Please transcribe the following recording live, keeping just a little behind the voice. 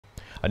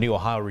A new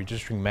Ohio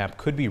redistricting map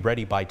could be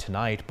ready by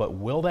tonight, but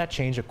will that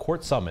change a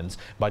court summons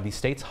by the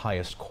state's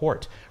highest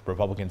court?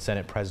 Republican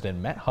Senate President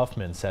Matt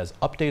Huffman says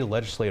updated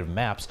legislative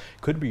maps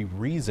could be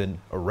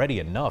ready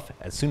enough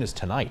as soon as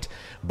tonight.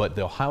 But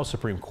the Ohio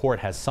Supreme Court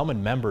has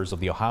summoned members of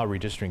the Ohio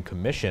Redistricting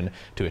Commission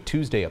to a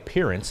Tuesday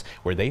appearance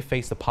where they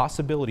face the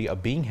possibility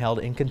of being held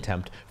in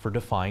contempt for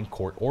defying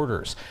court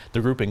orders.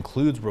 The group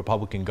includes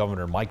Republican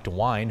Governor Mike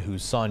DeWine,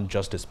 whose son,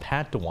 Justice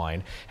Pat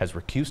DeWine, has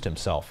recused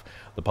himself.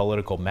 The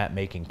political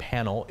map-making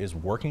panel is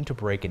working to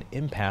break an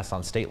impasse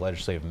on state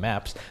legislative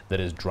maps that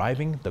is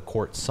driving the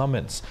court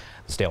summons.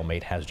 The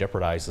stalemate has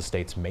jeopardized the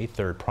state's May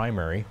 3rd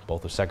primary.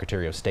 Both the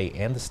Secretary of State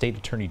and the State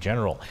Attorney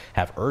General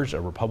have urged a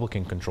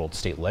Republican-controlled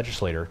state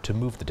legislature to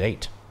move the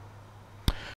date.